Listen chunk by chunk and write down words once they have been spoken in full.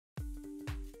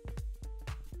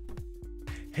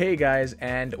Hey guys,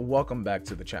 and welcome back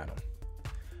to the channel.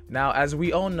 Now, as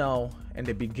we all know, in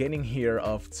the beginning here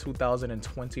of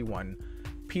 2021,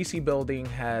 PC building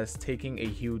has taken a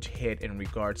huge hit in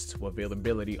regards to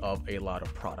availability of a lot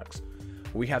of products.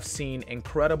 We have seen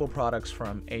incredible products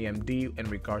from AMD in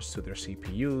regards to their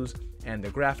CPUs and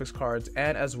their graphics cards,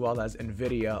 and as well as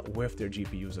Nvidia with their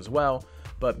GPUs as well.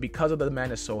 But because of the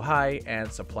demand is so high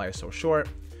and supply is so short,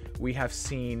 we have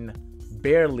seen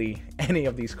barely any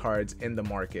of these cards in the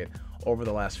market over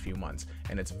the last few months,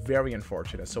 and it's very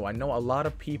unfortunate. So I know a lot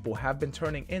of people have been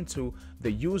turning into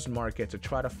the used market to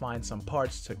try to find some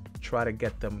parts to try to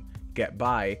get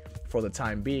by for the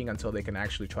time being until they can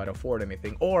actually try to afford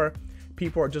anything, or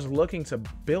people are just looking to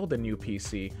build a new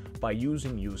PC by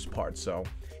using used parts. So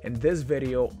in this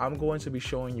video, I'm going to be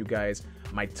showing you guys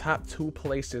my top 2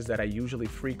 places that I usually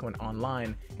frequent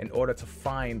online in order to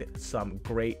find some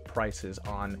great prices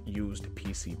on used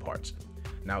PC parts.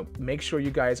 Now, make sure you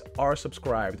guys are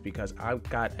subscribed because I've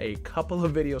got a couple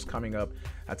of videos coming up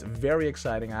that's very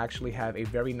exciting. I actually have a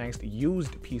very nice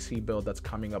used PC build that's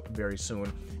coming up very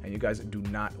soon, and you guys do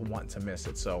not want to miss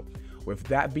it. So with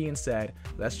that being said,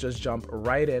 let's just jump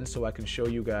right in so I can show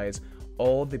you guys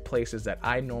all the places that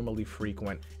I normally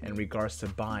frequent in regards to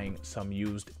buying some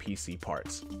used PC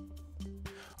parts.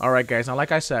 Alright guys, now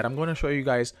like I said, I'm going to show you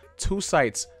guys 2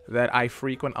 sites that I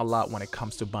frequent a lot when it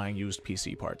comes to buying used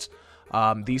PC parts.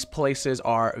 These places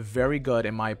are very good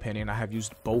in my opinion. I have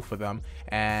used both of them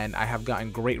and I have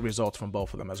gotten great results from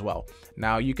both of them as well.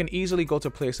 Now, you can easily go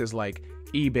to places like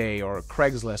eBay or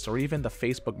Craigslist or even the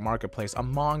Facebook Marketplace,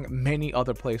 among many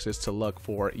other places to look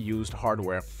for used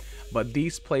hardware. But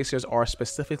these places are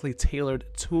specifically tailored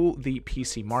to the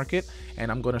PC market,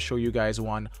 and I'm going to show you guys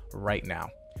one right now.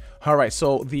 Alright,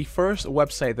 so the first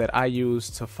website that I use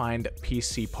to find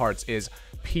PC parts is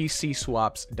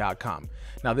PCSwaps.com.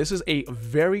 Now, this is a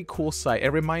very cool site.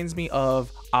 It reminds me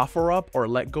of OfferUp or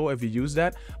LetGo if you use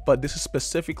that, but this is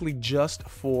specifically just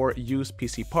for used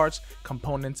PC parts,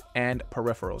 components, and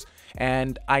peripherals.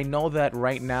 And I know that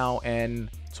right now in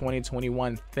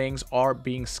 2021, things are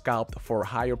being scalped for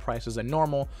higher prices than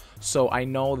normal. So I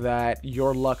know that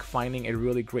your luck finding a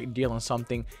really great deal on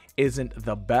something isn't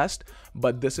the best,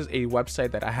 but this is a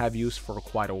website that I have used for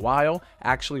quite a while,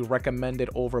 actually recommended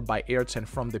over by Ayrton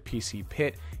from the PC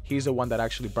Pit. He's the one that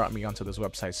actually brought me onto this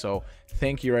website, so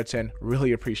thank you, Ayrton,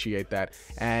 really appreciate that.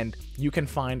 And you can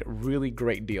find really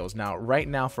great deals. Now, right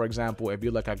now, for example, if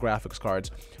you look at graphics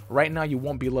cards, right now you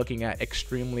won't be looking at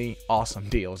extremely awesome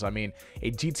deals. I mean,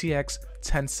 a GTX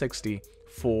 1060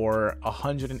 for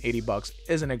 180 bucks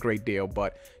isn't a great deal,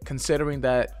 but considering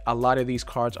that a lot of these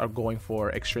cards are going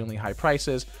for extremely high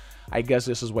prices, I guess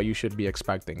this is what you should be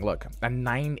expecting. Look, a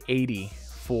 980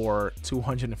 for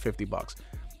 250 bucks.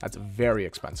 That's very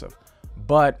expensive.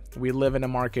 But we live in a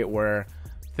market where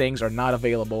things are not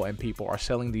available and people are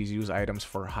selling these used items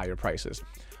for higher prices.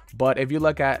 But if you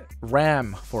look at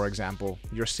RAM, for example,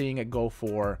 you're seeing it go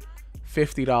for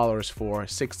 $50 for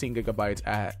 16 gigabytes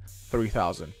at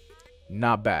 $3,000.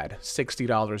 Not bad.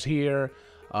 $60 here.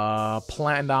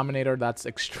 Platinum Dominator, that's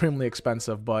extremely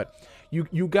expensive, but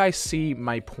you guys see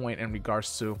my point in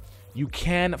regards to you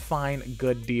can find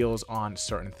good deals on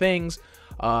certain things.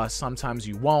 Sometimes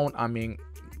you won't. I mean,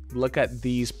 look at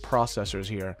these processors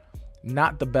here.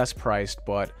 Not the best priced,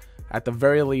 but at the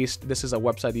very least, this is a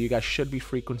website that you guys should be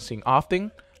frequenting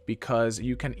often because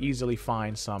you can easily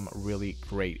find some really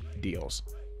great deals.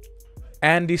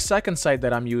 And the second site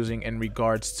that I'm using in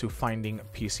regards to finding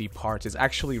PC parts is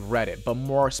actually Reddit, but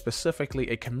more specifically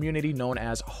a community known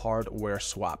as Hardware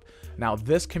Swap. Now,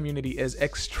 this community is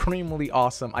extremely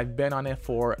awesome. I've been on it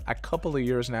for a couple of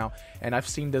years now, and I've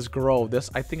seen this grow.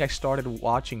 I think I started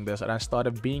watching this and I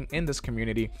started being in this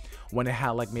community when it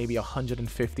had like maybe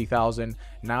 150,000.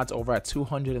 Now it's over at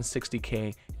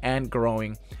 260K and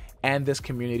growing. And this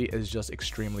community is just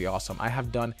extremely awesome. I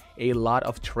have done a lot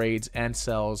of trades and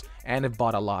sells and have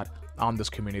bought a lot on this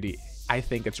community. I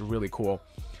think it's really cool.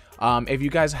 If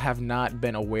you guys have not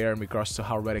been aware in regards to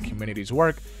how Reddit communities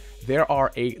work, there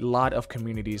are a lot of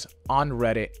communities on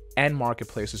Reddit and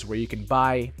marketplaces where you can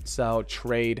buy, sell,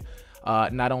 trade,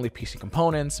 not only PC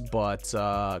components, but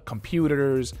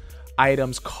computers,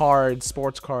 items, cards,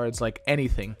 sports cards, like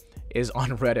anything is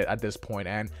on Reddit at this point,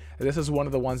 and this is one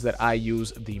of the ones that I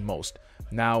use the most.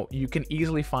 Now, you can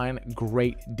easily find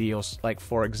great deals. Like,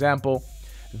 for example,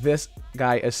 this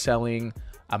guy is selling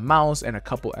a mouse and a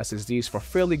couple SSDs for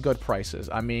fairly good prices.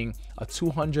 I mean, a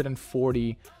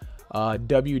 240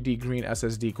 WD green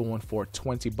SSD going for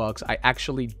 20 bucks. I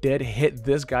actually did hit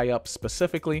this guy up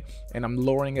specifically, and I'm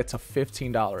lowering it to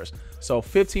 $15. So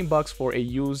 15 bucks for a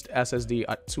used SSD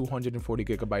at 240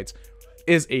 gigabytes.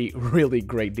 is a really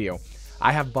great deal.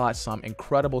 I have bought some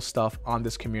incredible stuff on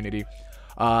this community.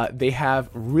 They have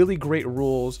really great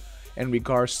rules in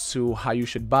regards to how you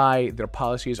should buy. Their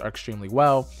policies are extremely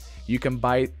well. You can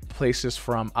buy places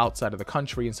from outside of the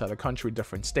country, inside the country,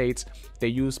 different states. They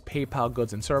use PayPal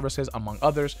goods and services, among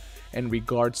others, in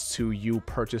regards to you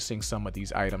purchasing some of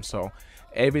these items. So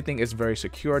everything is very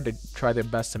secure. They try their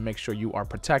best to make sure you are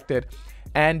protected.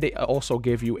 And they also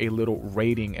give you a little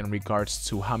rating in regards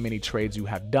to how many trades you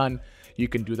have done. You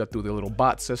can do that through the little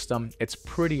bot system. It's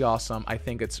pretty awesome. I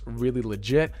think it's really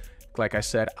legit. Like I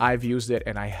said, I've used it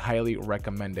and I highly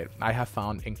recommend it. I have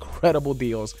found incredible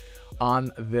deals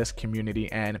on this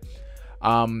community. And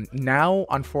now,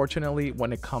 unfortunately,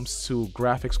 when it comes to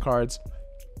graphics cards,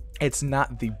 it's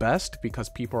not the best because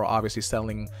people are obviously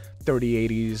selling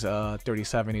 3080s,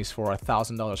 3070s for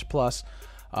 $1,000 plus.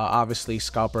 Obviously,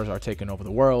 scalpers are taking over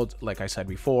the world, like I said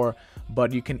before,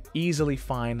 but you can easily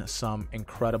find some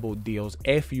incredible deals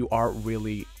if you are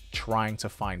really trying to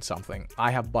find something.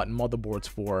 I have bought motherboards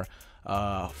for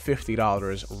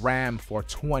 $50, RAM for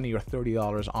 $20 or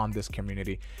 $30 on this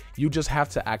community. You just have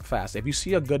to act fast. If you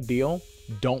see a good deal,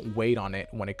 don't wait on it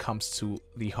when it comes to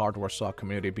the hardware swap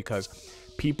community, because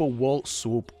people will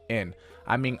swoop in.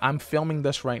 I mean, I'm filming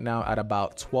this right now at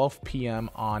about 12 p.m.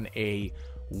 on a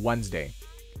Wednesday,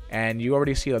 and you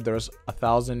already see that there's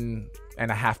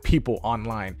 1,500 people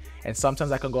online, and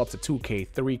sometimes I can go up to 2K,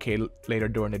 3K later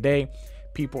during the day.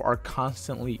 People are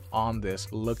constantly on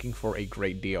this looking for a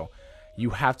great deal. You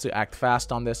have to act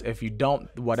fast on this. If you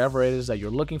don't, whatever it is that you're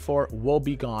looking for will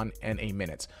be gone in a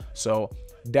minute. So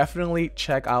definitely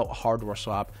check out Hardware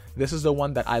Swap. This is the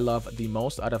one that I love the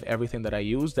most out of everything that I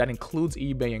use. That includes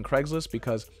eBay and Craigslist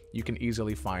because you can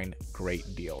easily find great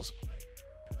deals.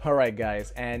 All right,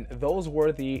 guys, and those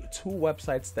were the two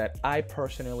websites that I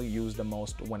personally use the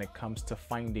most when it comes to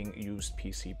finding used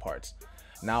PC parts.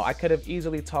 Now, I could have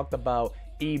easily talked about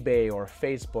eBay or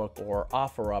Facebook or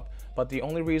OfferUp, but the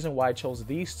only reason why I chose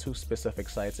these two specific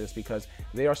sites is because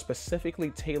they are specifically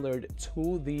tailored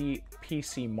to the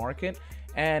PC market,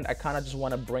 and I kind of just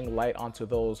want to bring light onto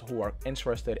those who are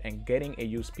interested in getting a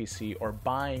used PC or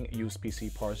buying used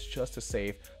PC parts just to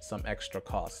save some extra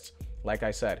costs. Like I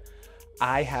said,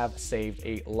 I have saved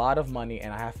a lot of money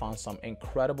and I have found some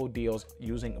incredible deals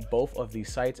using both of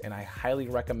these sites, and I highly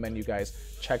recommend you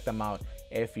guys check them out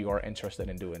if you are interested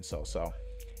in doing so. So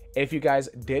if you guys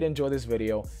did enjoy this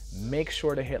video, make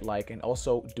sure to hit like, and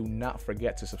also do not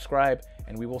forget to subscribe,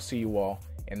 and we will see you all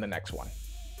in the next one.